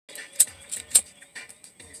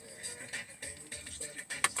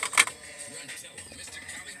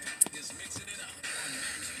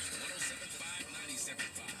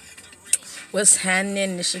What's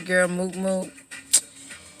happening? It's your girl MookMook.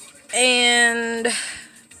 And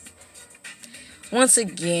once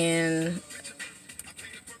again,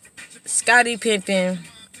 Scottie Pippen,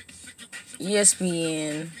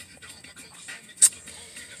 ESPN.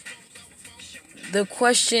 The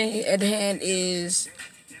question at hand is,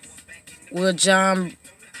 will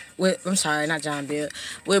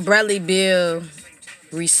Bradley Beal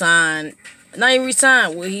resign? Not even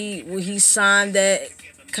resign. Will he sign that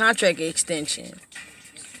contract extension?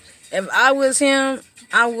 If I was him,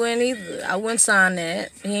 I wouldn't either. I wouldn't sign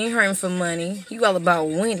that. He ain't hurting for money. He all about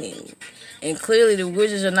winning. And clearly the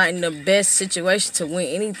Wizards are not in the best situation to win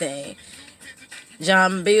anything.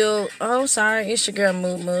 John Beal, oh sorry, it's your girl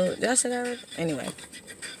MookMook. Did I say that already? Anyway.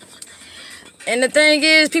 And the thing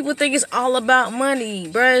is, people think it's all about money,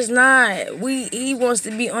 bruh. It's not. He wants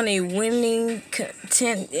to be on a winning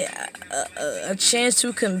a chance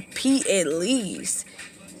to compete at least.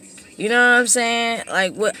 You know what I'm saying?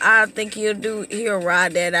 Like, what I think he'll do, he'll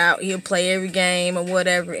ride that out. He'll play every game or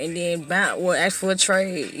whatever, and then bounce or ask for a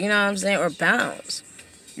trade. You know what I'm saying? Or bounce.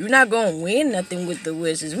 You're not gonna win nothing with the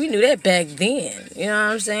Wizards. We knew that back then. You know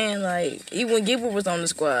what I'm saying? Like, even when Gurl was on the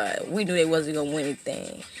squad, we knew they wasn't gonna win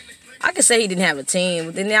anything. I could say he didn't have a team,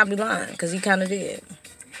 but then I'd be lying, because he kind of did.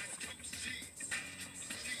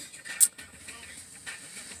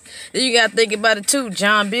 Then you gotta think about it too.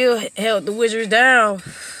 John Beal held the Wizards down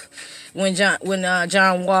when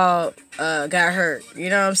John Wall got hurt. You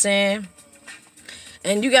know what I'm saying?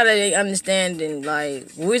 And you gotta understand, like,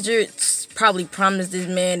 Wizards probably promised this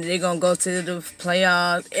man that they're gonna go to the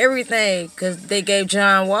playoffs, everything, because they gave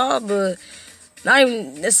John Wall not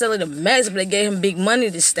even necessarily the max, but they gave him big money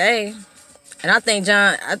to stay. And I think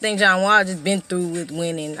John Wall just been through with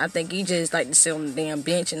winning. I think he just like to sit on the damn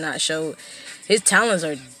bench and not show his talents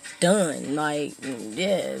are done. Like,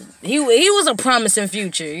 yeah, he was a promising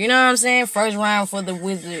future. You know what I'm saying? First round for the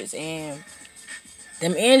Wizards, and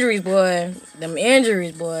them injuries, boy.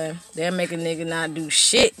 They'll make a nigga not do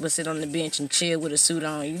shit but sit on the bench and chill with a suit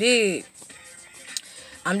on. You dig?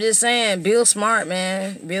 I'm just saying, Bill's smart,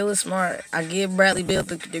 man. Bill is smart. I give Bradley Beal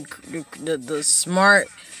the smart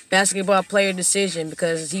basketball player decision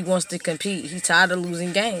because he wants to compete. He's tired of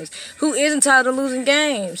losing games. Who isn't tired of losing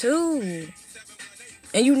games? Who?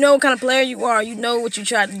 And you know what kind of player you are. You know what you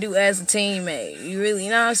try to do as a teammate. You really,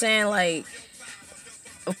 you know what I'm saying? Like,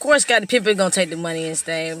 of course, Scottie Pippen gonna take the money and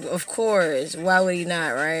stay. Of course. Why would he not,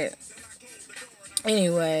 right?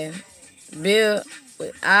 Anyway, Bill,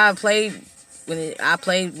 I played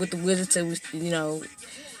with the Wizards to,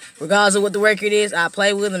 regardless of what the record is, I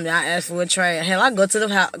play with them and I ask for a trade. Hell, I go to the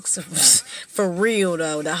Hawks. For real,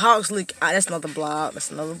 though. The Hawks look... that's another blog.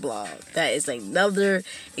 That is another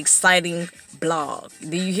exciting blog.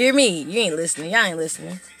 Do you hear me? You ain't listening. Y'all ain't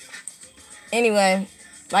listening. Anyway,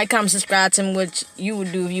 like, comment, subscribe to me, what you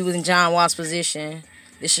would do if you was in John Wall's position.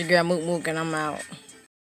 This your girl MookMook, and I'm out.